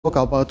talk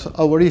about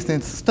our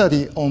recent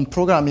study on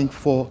programming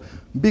for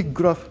big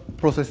graph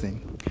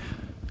processing.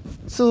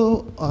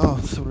 So,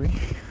 sorry,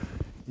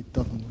 it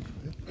doesn't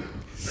work.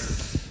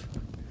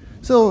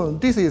 So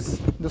this is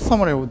the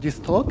summary of this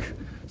talk.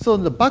 So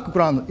the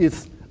background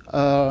is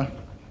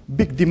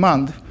big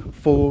demand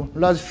for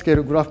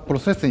large-scale graph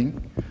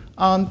processing,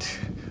 and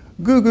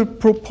Google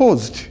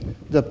proposed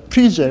the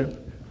pre-gel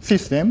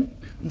system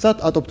that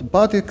adopts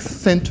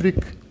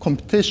Vertex-centric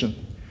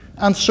computation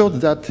and showed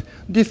that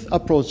this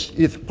approach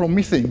is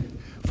promising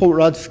for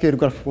large-scale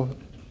graph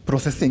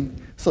processing,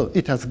 so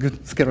it has good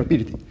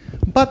scalability.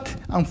 But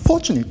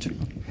unfortunately,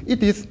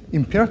 it is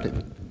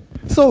imperative.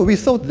 So we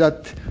thought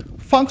that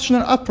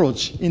functional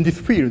approach in this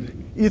field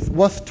is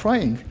worth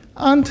trying,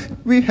 and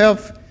we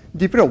have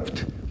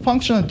developed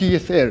functional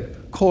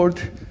DSL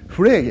called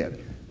Frege,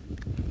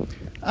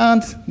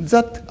 and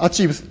that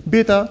achieves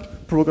better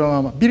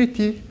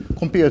programmability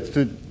compared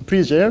to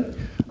pre-gel,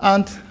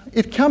 and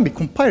it can be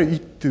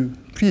compiled to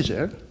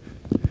pre-gel,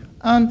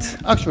 and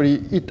actually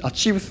it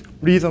achieves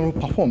reasonable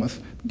performance.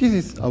 This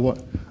is our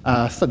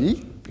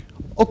study.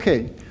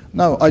 Okay,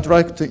 now I'd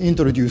like to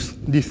introduce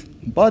this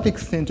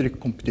Vertex-centric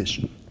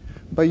computation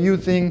by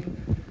using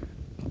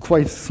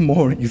quite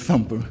small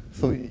example.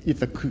 So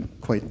it's a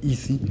quite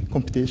easy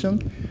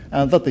computation,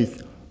 and that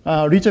is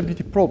a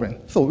reachability problem.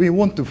 So we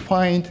want to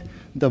find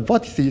the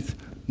vertices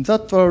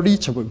that are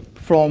reachable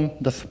from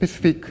the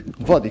specific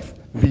vertex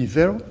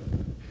V0.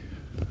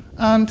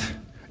 And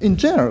in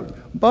general,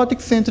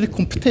 Vertex-centric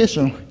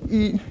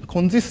computation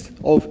consists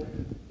of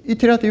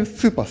iterative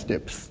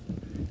supersteps.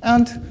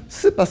 And a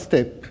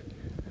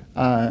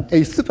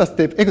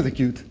superstep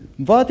executes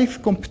vertex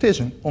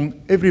computation on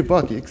every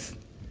vertex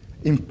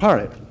in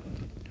parallel.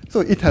 So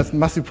it has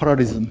massive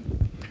parallelism.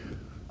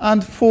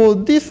 And for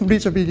this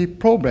reachability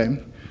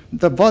problem,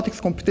 the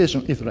vertex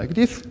computation is like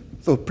this.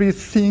 So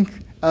please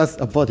think as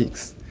a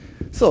vertex.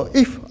 So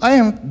if I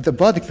am the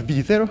vertex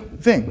V0,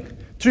 then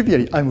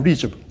trivially I'm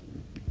reachable.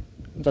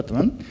 That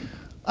one.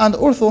 And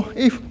also,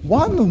 if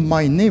one of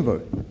my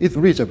neighbor is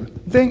reachable,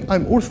 then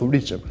I'm also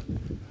reachable.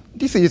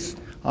 This is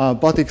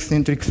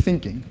Vertex-centric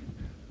thinking.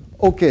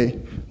 Okay,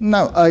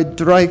 now I'd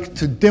like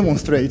to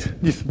demonstrate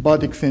this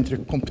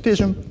Vertex-centric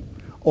computation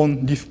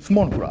on this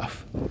small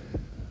graph.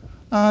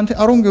 And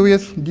along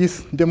with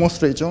this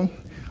demonstration,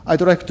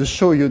 I'd like to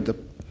show you the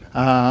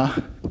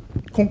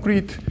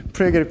concrete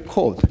Frege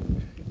code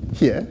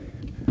here.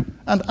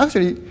 And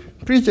actually,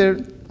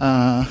 pre-gel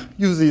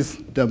uses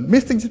the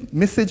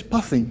message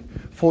passing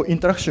for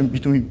interaction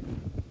between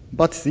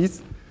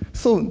vertices.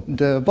 So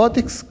the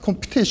vertex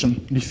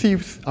computation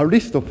receives a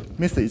list of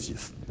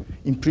messages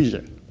in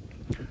pre-gel.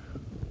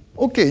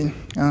 Okay,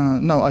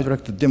 now I'd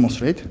like to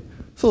demonstrate.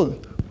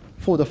 So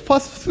for the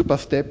first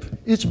superstep,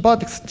 each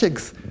vertex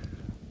checks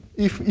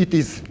if it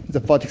is the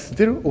vertex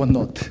 0 or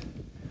not.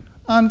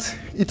 And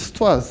it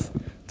stores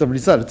the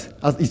result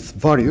as its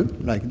value,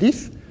 like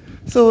this.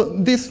 So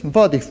this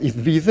vertex is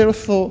V0,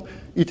 so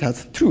it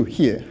has true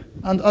here,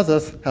 and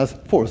others has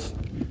false.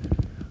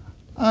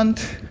 And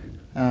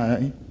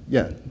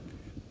yeah,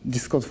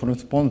 this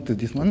corresponds to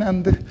this one.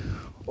 And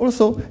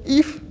also,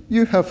 if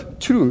you have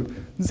true,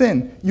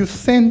 then you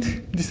send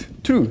this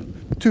true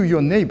to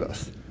your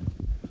neighbors,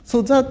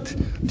 so that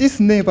this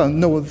neighbor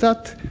knows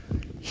that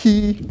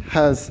he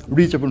has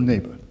reachable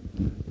neighbor.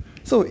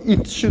 So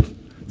it should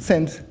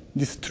send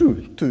this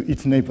true to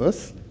its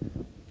neighbors,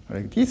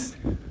 like this.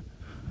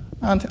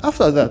 And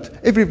after that,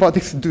 every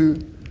vertex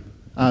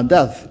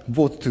does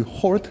vote to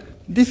halt.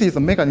 This is a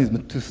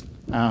mechanism to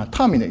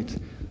terminate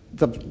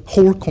the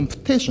whole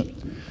computation.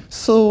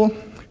 So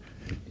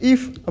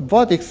if a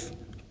vertex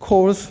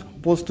calls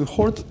votes to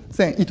halt,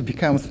 then it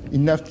becomes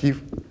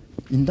inactive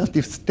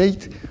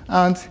state.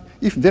 And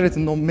if there is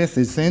no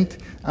message sent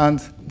and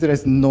there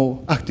is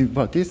no active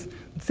vertex,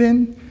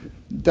 then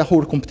the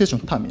whole computation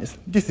terminates.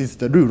 This is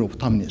the rule of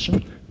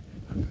termination.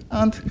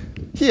 And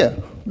here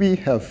we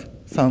have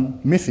some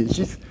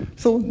messages,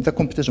 so the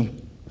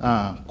computation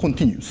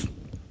continues.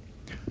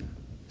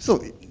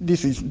 So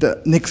this is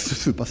the next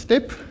super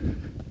step.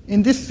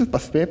 In this super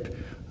step,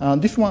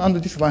 this one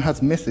and this one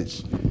has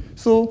message.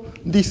 So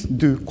this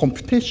do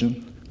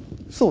computation.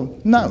 So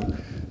now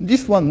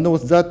this one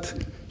knows that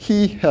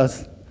he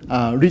has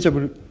a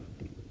reachable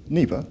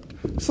neighbor.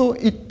 So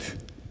it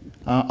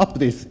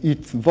updates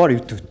its value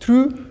to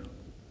true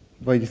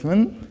by this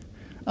one.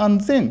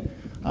 And then,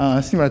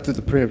 similar to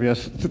the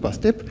previous super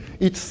step,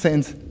 it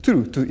sends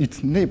true to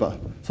its neighbor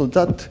so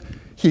that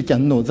he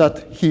can know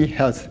that he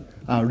has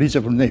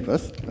reachable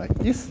neighbors like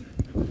this.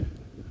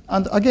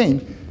 And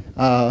again,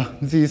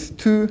 these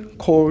two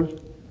call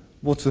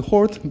votes to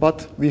halt,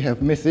 but we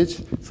have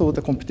message, so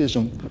the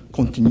computation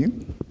continue.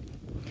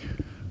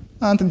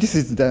 And this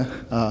is the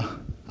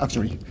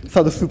actually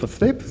third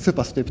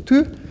super step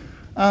 2.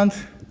 And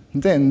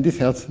then this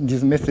has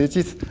these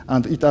messages,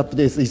 and it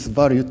updates its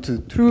value to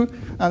true.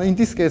 And in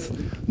this case,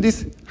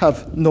 this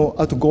have no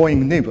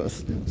outgoing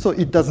neighbors, so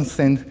it doesn't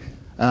send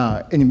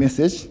any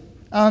message.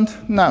 And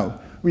now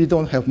we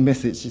don't have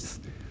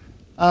messages,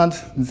 and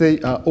they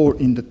are all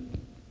in the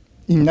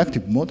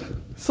inactive mode.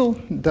 So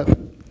the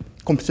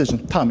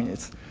computation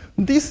terminates.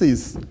 This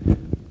is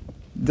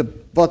the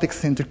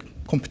vertex-centric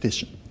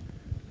computation.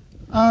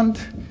 And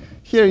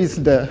here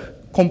is the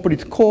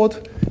complete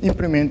code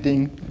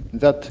implementing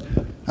that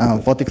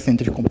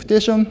vertex-centric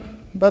computation.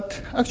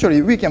 But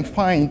actually, we can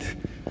find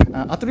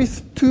at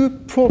least 2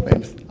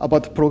 problems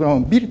about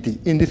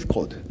programmability in this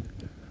code.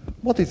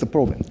 What is the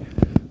problem?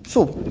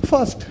 So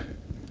first,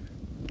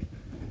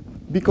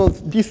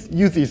 because this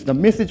uses the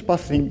message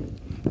passing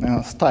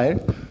style,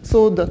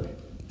 so the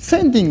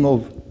sending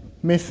of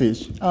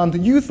message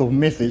and use of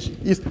message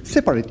is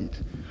separated.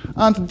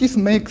 And this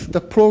makes the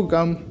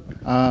program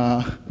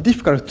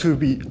difficult to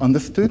be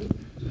understood.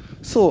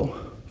 So,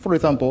 for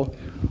example,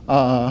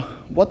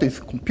 what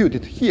is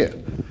computed here,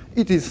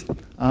 it is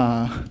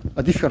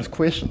a difficult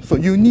question. So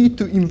you need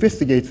to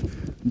investigate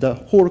the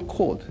whole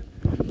code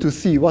to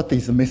see what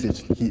is the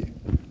message here.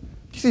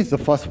 This is the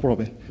first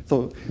problem.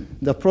 So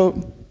the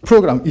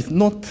program is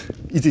not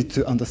easy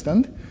to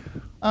understand.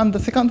 And the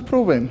second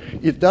problem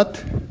is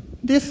that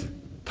this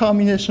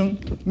termination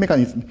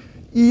mechanism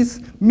is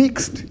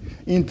mixed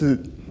into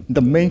the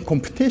main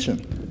computation.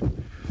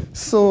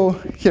 So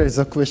here is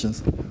the question.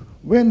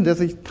 When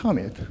does it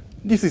terminate?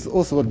 This is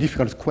also a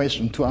difficult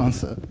question to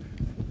answer.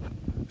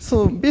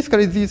 So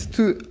basically, these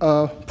 2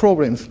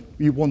 problems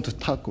we want to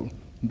tackle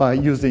by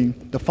using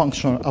the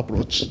functional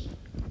approach.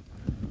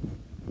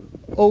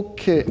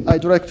 Okay,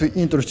 I'd like to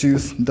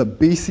introduce the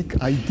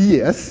basic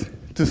ideas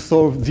to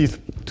solve these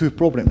 2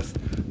 problems.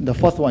 The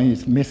first one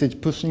is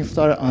message pushing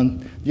style,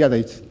 and the other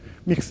is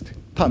mixed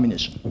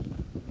termination.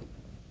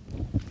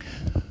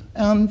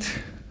 And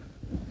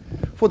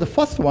for the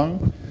first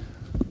one,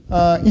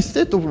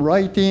 instead of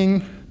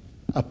writing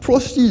a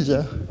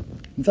procedure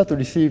that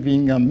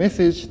receiving a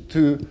message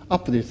to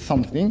update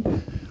something,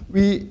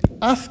 we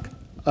ask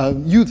a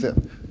user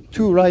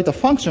to write a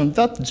function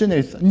that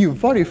generates a new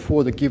value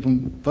for the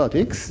given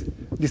vertex.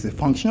 This is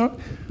functional.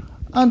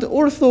 And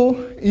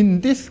also,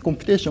 in this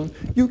computation,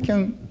 you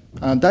can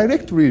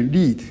directly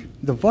read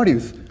the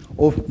values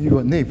of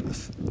your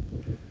neighbors.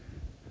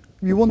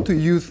 We want to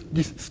use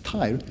this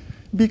style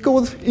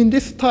because in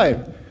this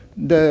style,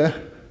 the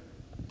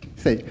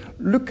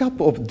lookup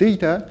of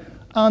data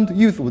and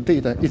use of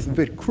data is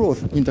very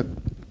close in the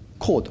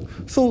code.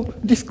 So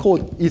this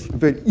code is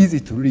very easy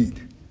to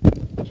read.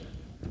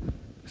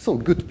 So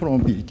good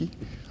probability.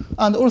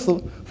 And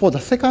also, for the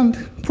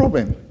second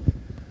problem,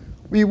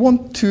 we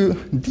want to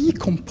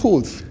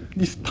decompose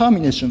this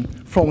termination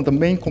from the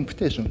main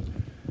computation.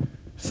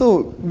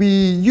 So we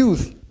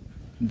use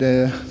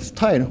the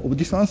style of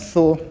this one.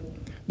 So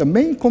the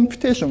main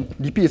computation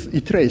repeats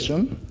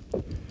iteration.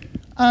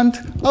 And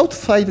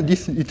outside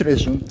this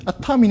iteration, a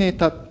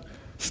terminator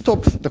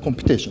stops the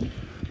computation.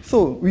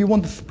 So we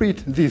want to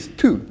split these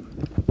 2.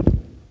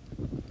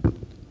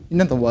 In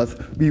other words,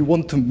 we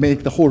want to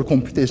make the whole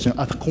computation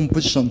as a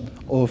composition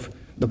of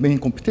the main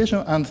computation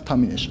and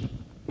termination.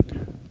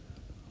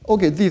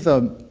 Okay, these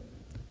are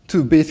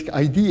 2 basic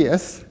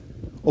ideas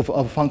of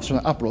our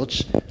functional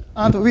approach.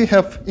 And we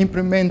have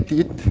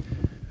implemented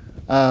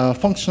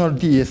functional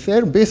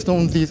DSL based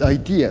on these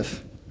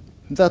ideas.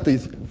 That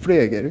is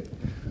Frege.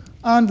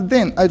 And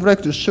then I'd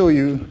like to show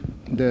you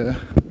the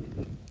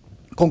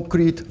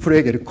concrete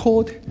Frege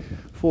code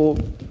for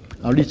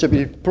a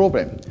reachability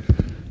problem.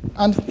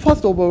 And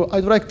first of all,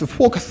 I'd like to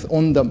focus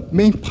on the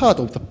main part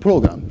of the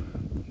program.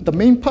 The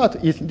main part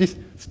is this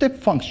step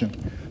function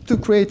to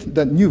create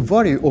the new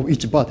value of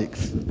each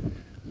vertex.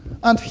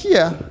 And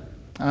here,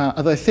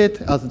 as I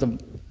said, as the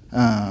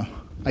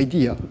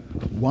idea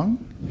 1,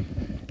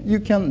 you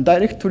can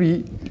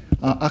directly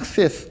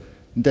access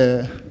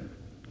the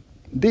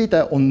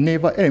data on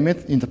neighbor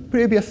elements in the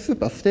previous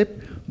super step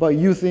by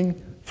using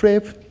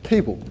Frege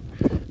table.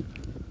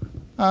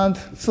 And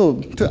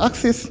so to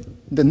access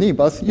the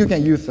neighbors, you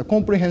can use a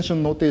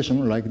comprehension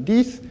notation like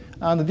this,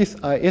 and this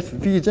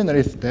ISV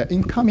generates the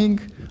incoming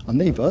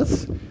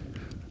neighbors.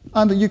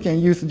 And you can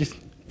use this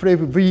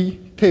Frege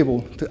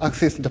table to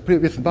access the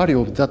previous value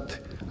of that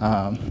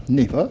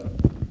neighbor.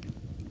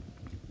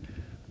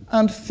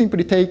 And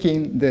simply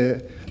taking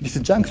the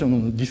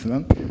disjunction of this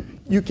one,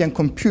 you can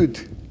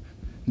compute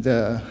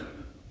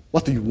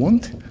what you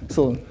want.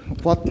 So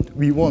what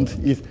we want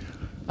is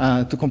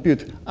to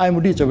compute, I'm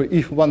reachable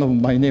if one of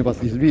my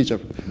neighbors is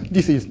reachable.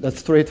 This is the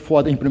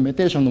straightforward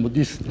implementation of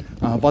this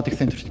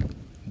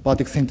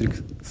vertex-centric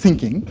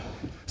thinking.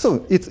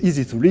 So it's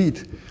easy to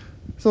read.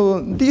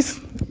 So this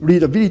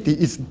readability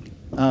is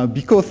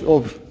because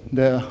of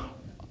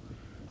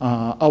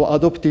our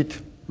adopted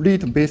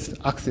read-based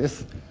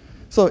access.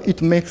 So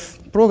it makes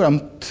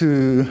program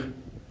to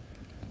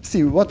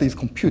see what is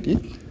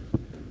computed.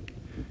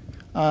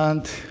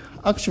 And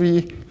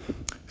actually,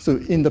 so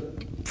in the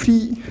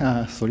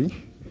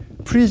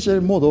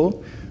pre-share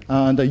model,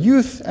 the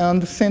use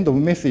and send of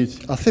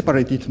message are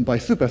separated by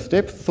super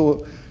steps.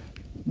 So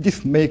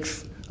this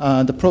makes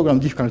the program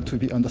difficult to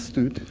be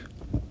understood.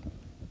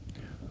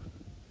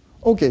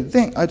 Okay,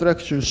 then I'd like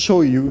to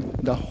show you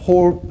the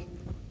whole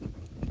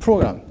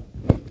program.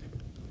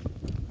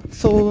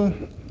 So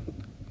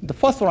the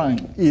first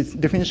line is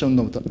definition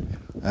of the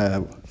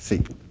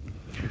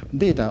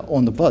data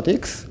on the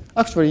vertex.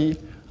 Actually,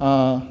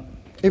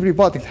 every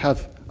vertex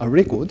has a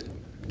record.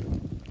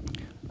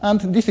 And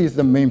this is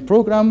the main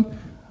program.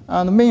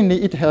 And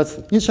mainly it has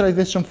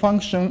initialization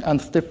function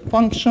and step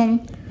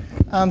function.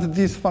 And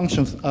these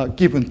functions are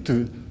given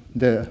to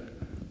the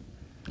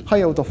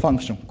higher order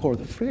function called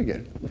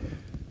Frege.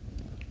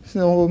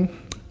 So,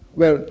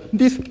 well,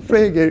 this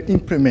Frege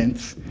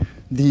implements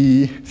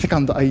the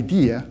second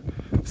idea.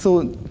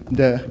 So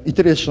the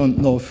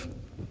iteration of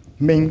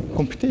main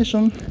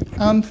computation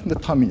and the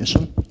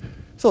termination.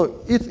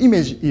 So its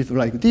image is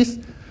like this.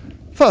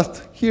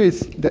 First, here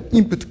is the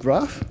input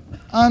graph.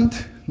 And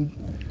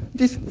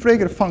this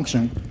Frege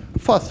function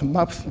first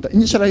maps the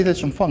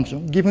initialization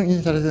function, given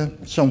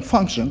initialization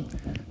function,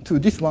 to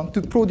this one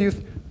to produce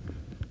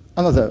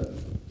another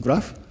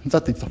graph.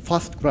 That is the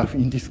first graph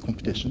in this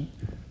computation.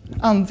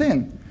 And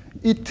then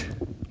it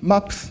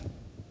maps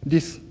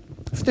this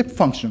step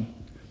function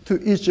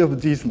to each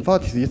of these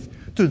vertices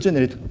to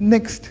generate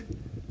next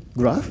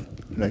graph,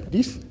 like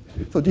this.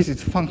 So this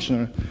is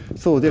functional.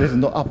 So there is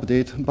no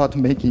update, but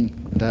making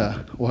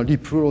the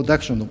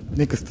reproduction of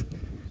next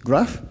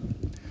graph.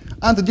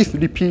 And this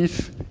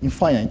repeats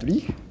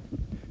infinitely.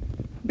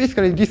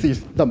 Basically, this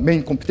is the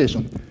main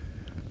computation.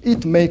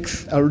 It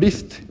makes a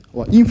list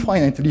or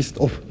infinite list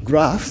of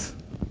graphs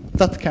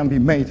that can be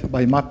made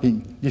by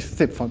mapping this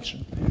step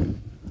function.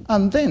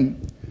 And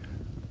then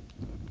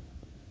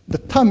the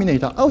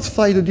terminator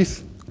outside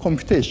this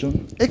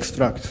computation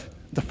extracts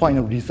the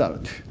final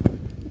result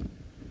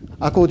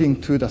according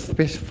to the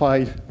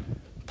specified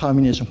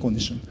termination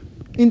condition.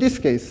 In this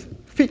case,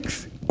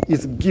 fix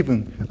is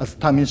given as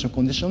termination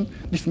condition.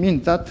 This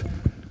means that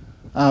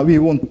we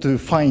want to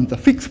find the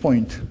fixed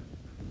point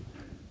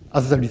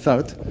as the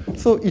result.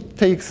 So it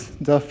takes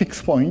the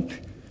fixed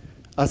point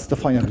as the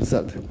final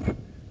result.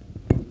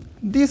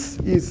 This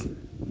is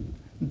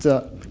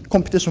the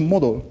computation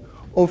model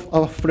of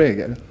our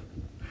Frege.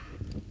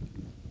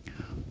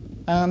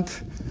 And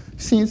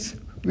since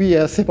we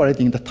are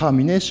separating the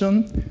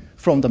termination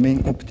from the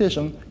main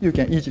computation, you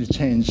can easily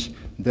change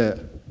the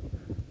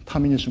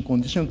termination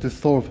condition to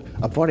solve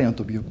a variant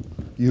of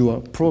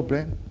your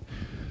problem.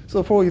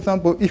 So for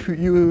example, if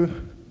you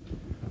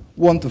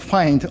want to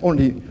find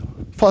only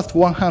first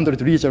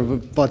 100 reachable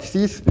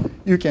vertices,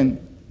 you can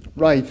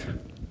write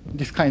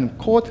this kind of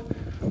code.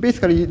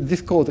 Basically,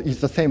 this code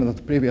is the same as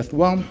the previous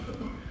one,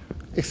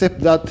 except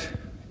that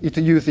it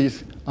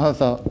uses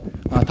another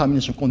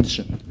termination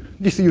condition.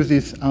 This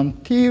uses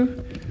until,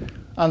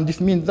 and this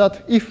means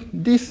that if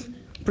this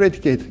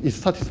predicate is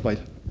satisfied,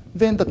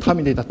 then the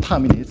terminator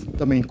terminates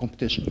the main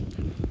computation.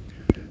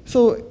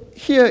 So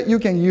here you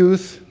can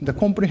use the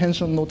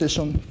comprehension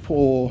notation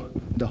for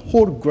the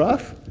whole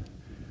graph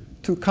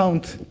to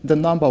count the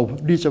number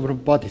of reachable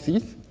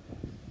vertices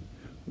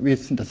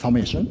with the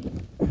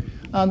summation.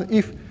 And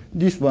if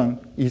this one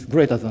is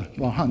greater than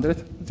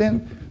 100,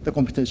 then the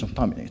computation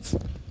terminates.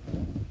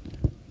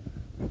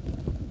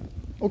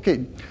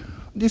 Okay,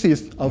 this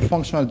is a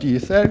functional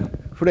DSL,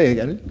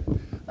 Frege.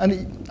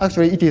 And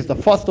actually, it is the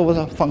first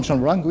order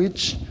functional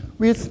language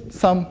with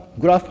some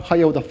graph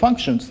higher order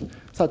functions,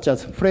 such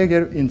as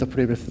Frege in the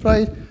previous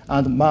slide,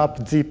 and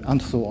map, zip,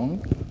 and so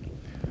on.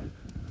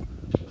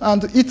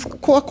 And its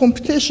core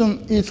computation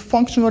is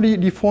functionally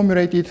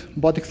reformulated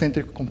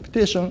vertex-centric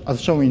computation,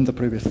 as shown in the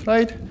previous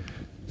slide.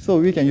 So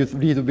we can use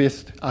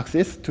read-based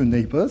access to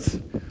neighbors.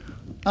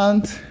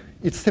 And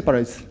it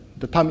separates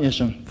the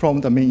termination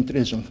from the main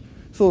iterations.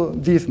 So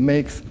this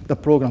makes the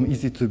program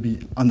easy to be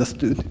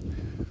understood.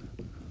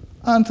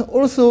 And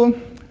also,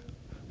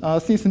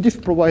 since this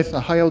provides a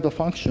higher order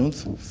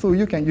functions, so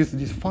you can use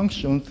these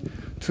functions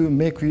to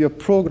make your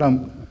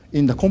program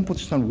in the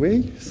computational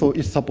way. So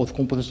it supports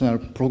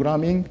computational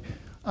programming.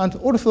 And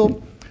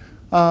also,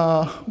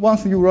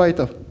 once you write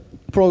a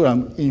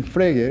program in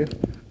Frege,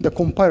 the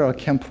compiler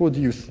can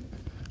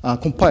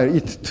compile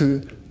it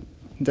to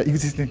the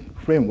existing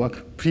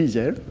framework,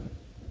 Frege.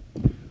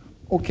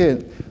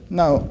 Okay,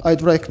 now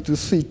I'd like to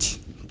switch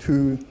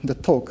to the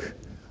talk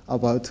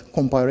about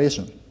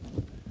compilation.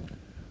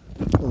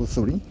 Oh,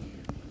 sorry.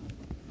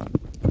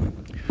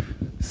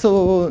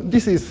 So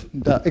this is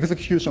the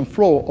execution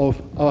flow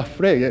of our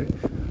Frege.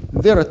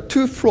 There are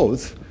two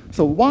flows.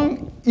 So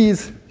one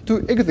is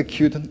to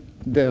execute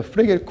the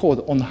Frege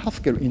code on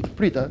Haskell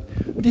interpreter.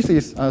 This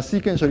is a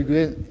sequential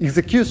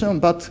execution,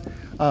 but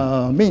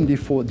mainly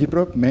for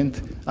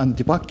development and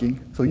debugging,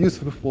 so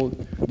useful for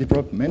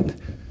development.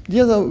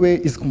 The other way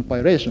is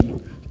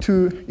compilation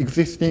to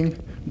existing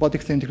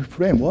vertex-centric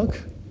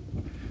framework.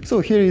 So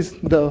here is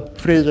the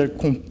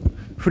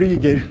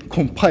Frege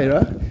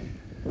compiler.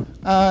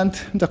 And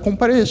the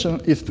compilation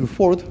is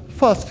twofold.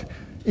 First,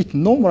 it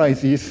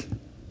normalizes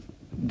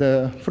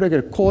the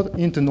Frege code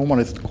into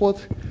normalized code.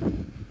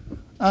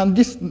 And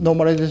this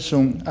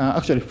normalization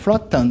actually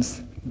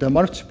flattens the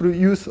multiple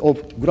use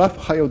of graph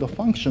higher order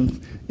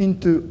functions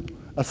into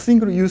a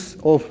single use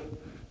of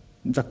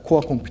the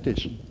core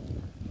computation.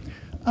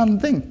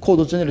 And then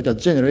code generator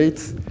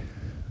generates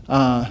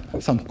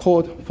some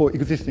code for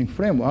existing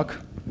framework.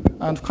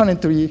 And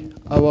currently,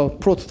 our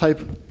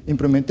prototype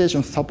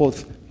implementation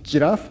supports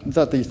Giraffe,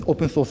 that is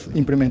open source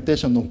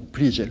implementation of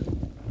Pre-gel.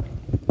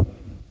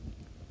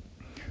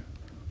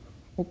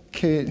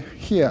 Okay,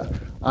 here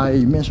I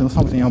mentioned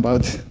something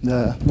about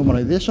the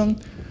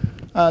normalization.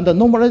 And the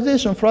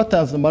normalization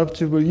flattens the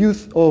multiple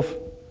use of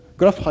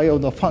graph higher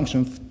order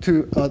functions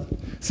to a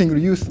single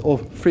use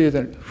of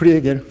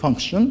Frege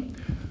function.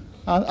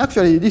 And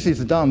actually, this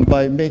is done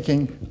by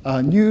making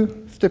a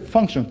new step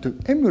function to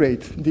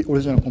emulate the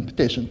original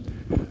computation.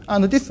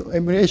 And this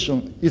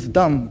emulation is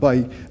done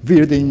by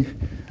building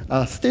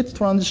a state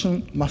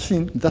transition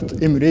machine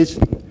that emulates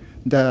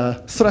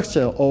the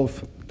structure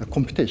of the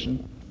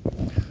computation.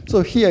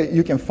 So here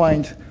you can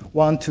find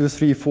 1, 2,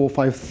 3, 4,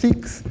 5,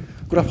 6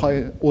 graph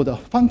higher order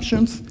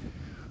functions.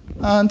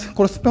 And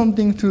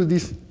corresponding to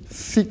these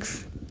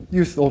 6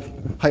 use of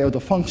higher order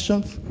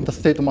functions, the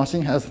state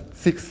machine has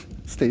 6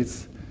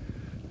 states.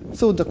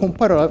 So the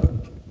compiler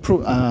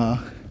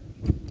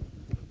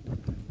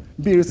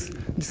builds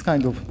this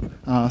kind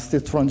of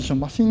state transition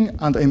machine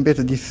and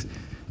embeds this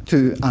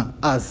to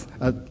as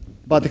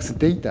vertex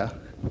data.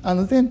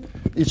 And then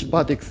each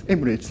vertex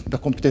emulates the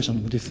computation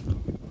of this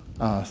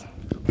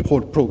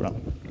whole program.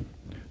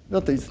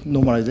 That is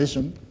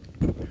normalization.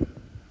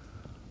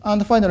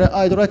 And finally,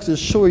 I'd like to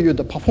show you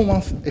the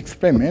performance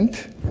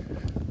experiment.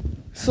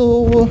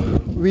 So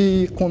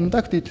we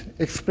conducted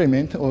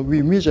experiment, or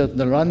we measured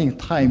the running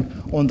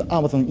time on the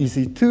Amazon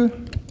EC2.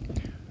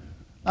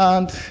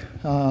 And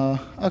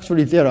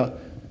actually, there are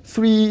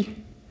 3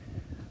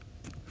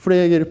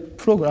 Frege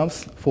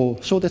programs for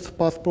shortest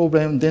path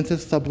problem,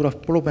 densest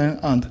subgraph problem,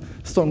 and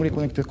strongly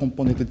connected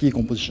component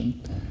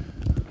decomposition.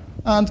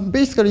 And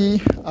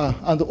basically,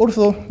 and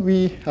also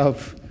we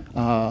have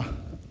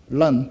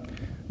run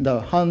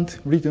the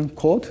handwritten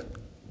code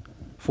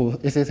for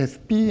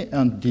SSSP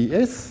and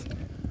DS.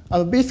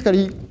 And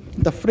basically,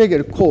 the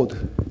Frege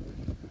code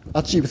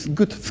achieves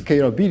good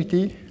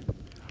scalability,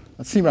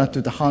 similar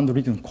to the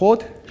handwritten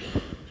code.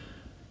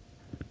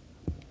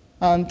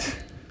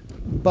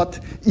 But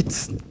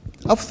its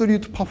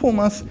absolute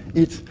performance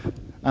is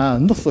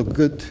not so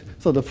good.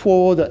 So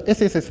for the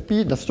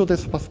SSSP, the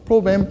shortest path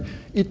problem,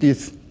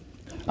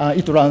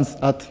 it runs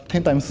at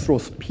 10 times slow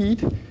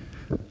speed,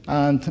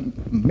 and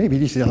maybe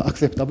this is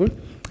acceptable.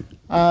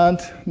 And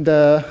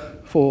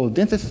for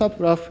densest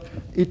subgraph,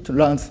 it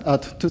runs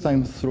at 2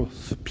 times slow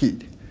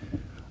speed.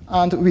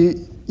 And we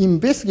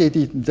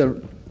investigated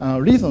the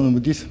reason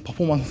of this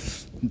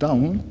performance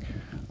down,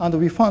 and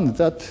we found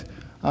that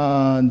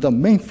the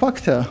main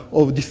factor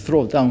of this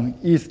slowdown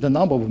is the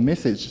number of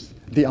messages,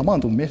 the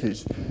amount of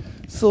messages.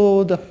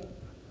 So the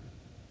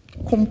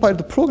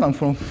compiled program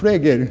from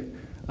Frege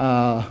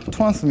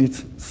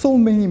transmits so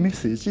many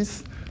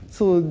messages,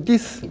 so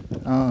this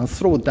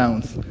slows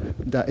down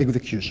the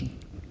execution.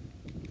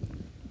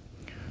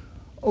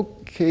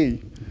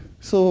 Okay,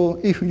 so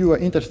if you are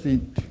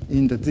interested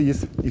in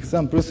these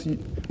examples,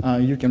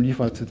 you can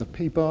refer to the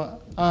paper,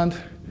 and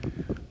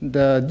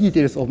the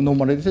details of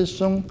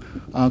normalization,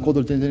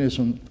 code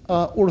generation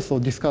are also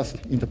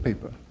discussed in the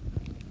paper.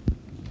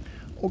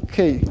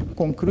 Okay,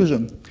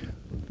 conclusion.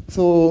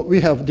 So we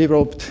have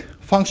developed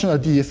functional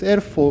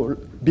DSL for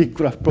big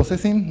graph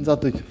processing,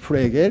 that is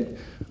Frege,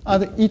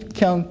 and it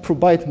can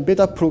provide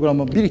better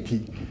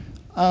programmability,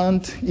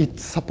 and it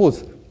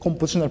supports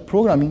compositional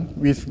programming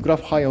with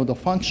graph higher order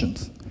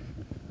functions.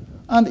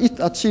 And it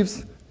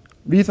achieves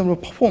reasonable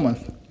performance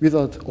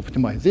without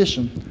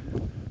optimization.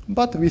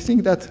 But we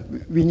think that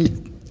we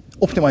need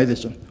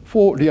optimization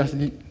for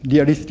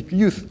realistic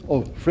use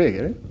of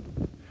Frege.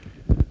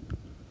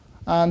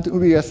 And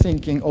we are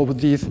thinking of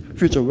these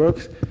future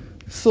works.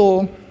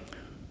 So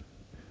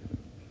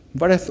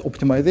various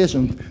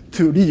optimization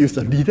to reduce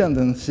the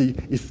redundancy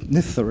is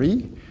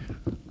necessary.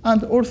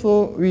 And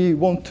also, we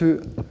want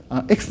to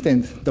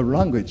extend the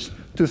language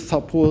to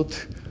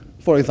support,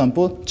 for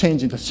example,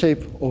 changing the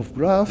shape of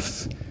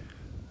graphs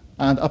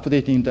and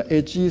updating the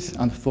edges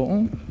and so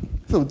on.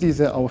 So these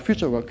are our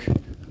future work.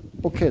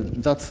 Okay,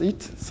 that's it.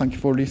 Thank you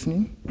for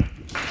listening.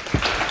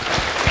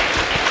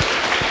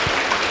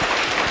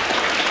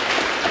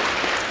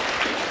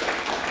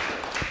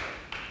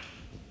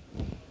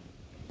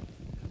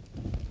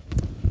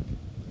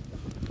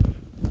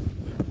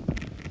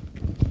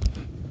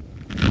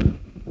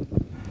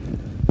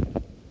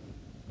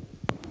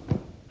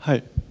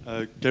 Hi,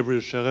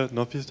 Gabriel Scherer,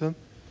 Northeastern.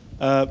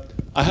 I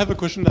have a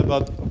question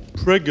about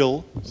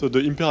Pregel, so the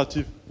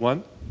imperative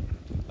one.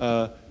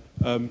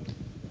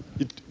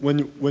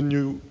 When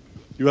you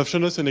have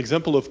shown us an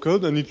example of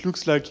code, and it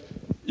looks like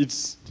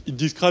it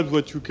describes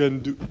what you can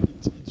do.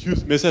 It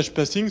uses message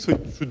passing, so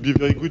it should be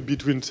very good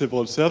between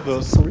several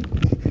servers. Sorry.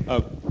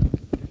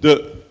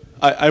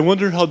 I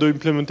wonder how the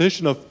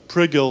implementation of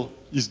Pregel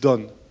is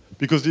done,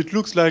 because it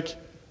looks like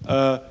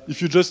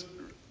if you just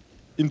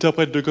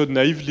interpret the code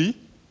naively,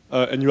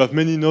 and you have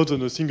many nodes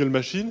on a single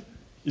machine,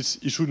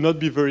 it should not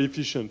be very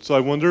efficient. So I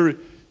wonder,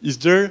 is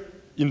there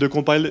in the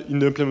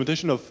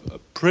implementation of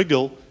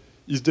Pregel,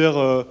 is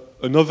there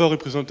another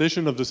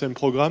representation of the same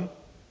program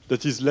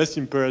that is less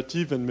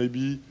imperative and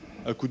maybe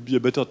could be a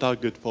better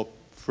target for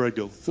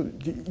Frege.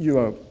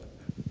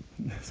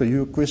 So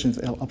your question is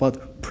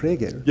about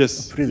Frege?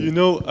 Yes. Do you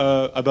know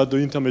about the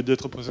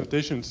intermediate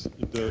representations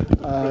in the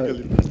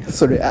Frege?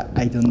 Sorry,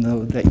 I don't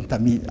know the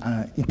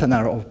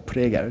internal of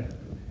Frege.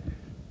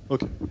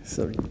 Okay.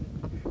 Sorry.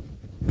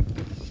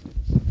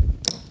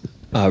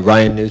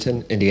 Ryan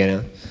Newton,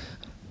 Indiana.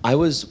 I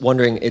was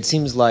wondering, it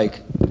seems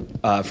like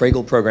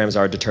Frege programs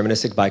are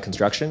deterministic by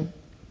construction.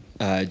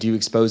 Do you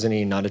expose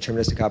any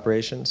non-deterministic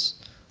operations?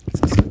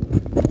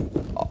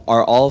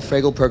 Are all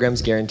Frege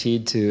programs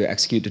guaranteed to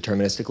execute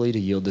deterministically to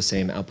yield the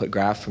same output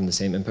graph from the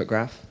same input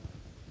graph?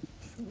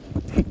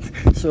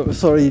 So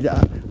sorry,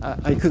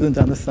 I couldn't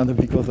understand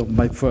because of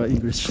my poor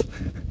English.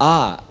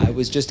 I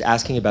was just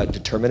asking about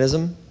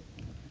determinism.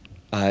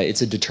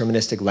 It's a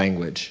deterministic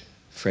language,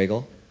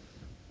 Frege.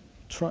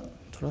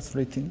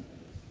 Translating?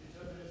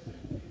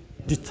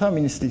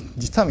 Deterministic.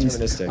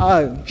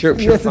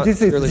 Yes,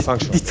 this is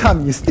functional.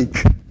 Deterministic.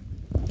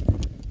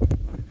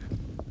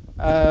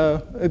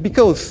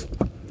 Because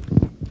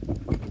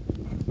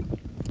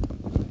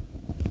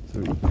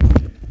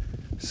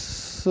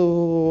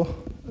so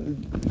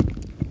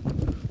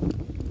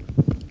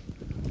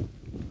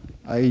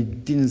I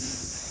didn't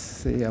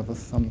say about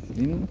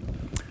something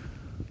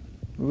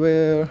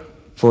where,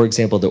 for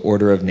example, the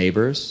order of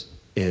neighbors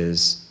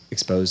is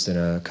exposed in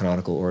a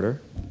canonical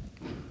order.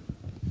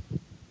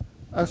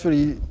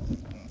 Actually,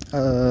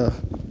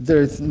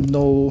 there is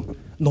no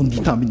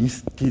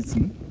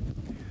non-deterministism.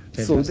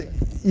 So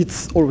it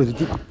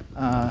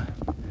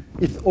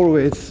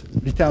always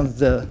returns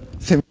the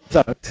same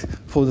result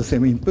for the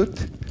same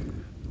input.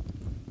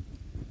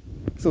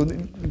 So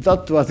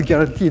that was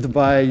guaranteed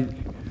by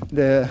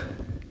the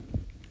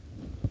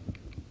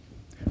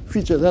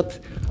feature that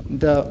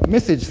the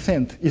message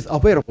sent is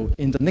available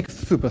in the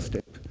next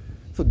superstep.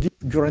 So this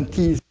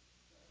guarantees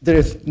there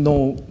is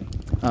no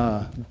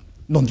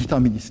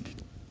non-determinism.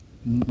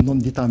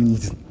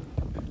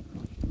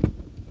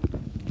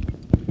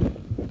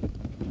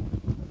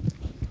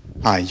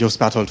 Hi, Jos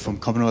Berthold from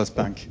Commonwealth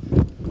Bank.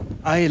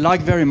 I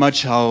like very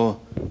much how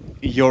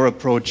your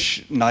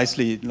approach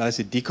nicely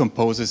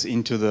decomposes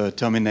into the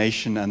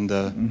termination and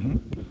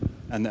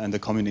the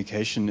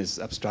communication is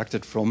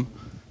abstracted from.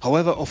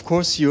 However, of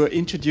course, you're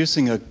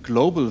introducing a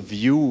global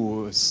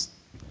view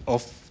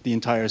of the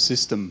entire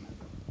system.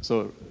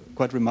 So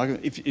quite remarkable.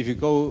 If you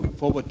go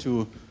forward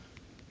to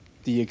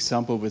the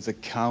example with the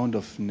count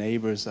of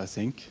neighbors, I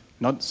think,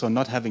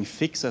 not having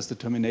fix as the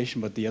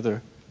termination, but the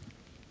other,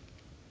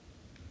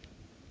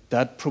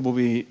 that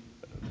probably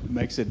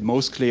makes it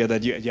most clear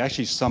that you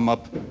actually sum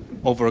up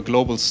over a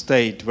global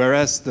state,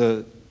 whereas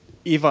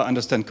if I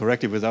understand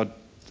correctly without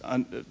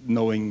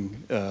knowing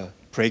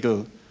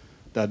Frege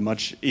that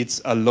much,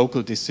 it's a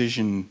local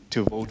decision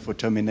to vote for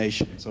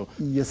termination. So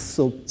yes,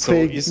 so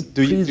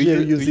do you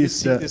uses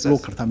see the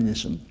local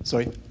termination.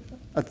 Sorry?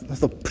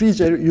 So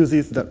Frege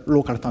uses the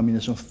local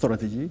termination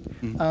strategy,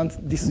 and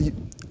this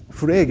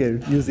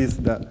Frege uses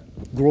the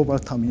global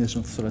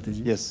termination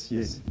strategy. Yes,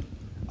 yes.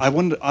 I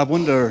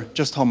wonder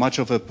just how much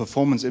of a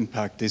performance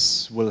impact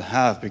this will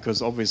have,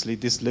 because obviously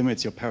this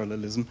limits your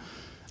parallelism.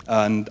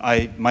 And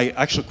my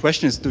actual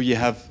question is,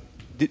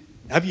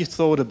 have you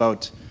thought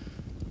about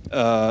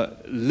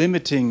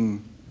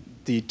limiting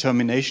the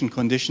termination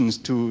conditions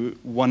to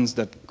ones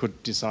that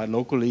could decide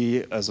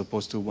locally as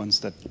opposed to ones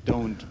that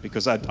don't?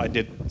 Because I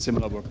did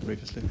similar work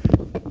previously.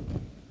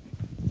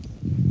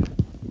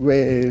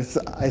 Whereas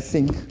I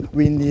think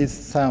we need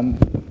some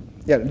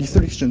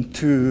restriction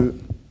to.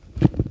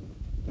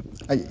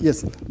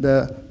 Yes,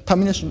 the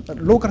termination,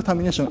 local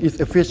termination is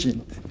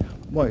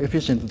more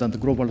efficient than the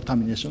global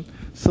termination.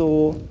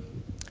 So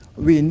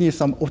we need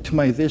some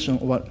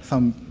optimization or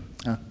some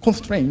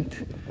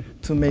constraint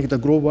to make the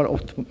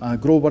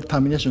global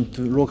termination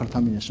to local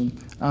termination.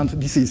 And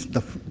this is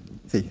the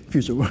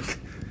future work.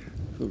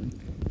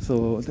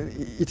 So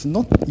it's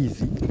not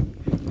easy,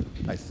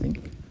 I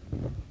think.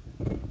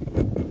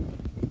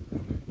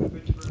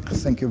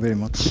 Thank you very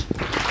much.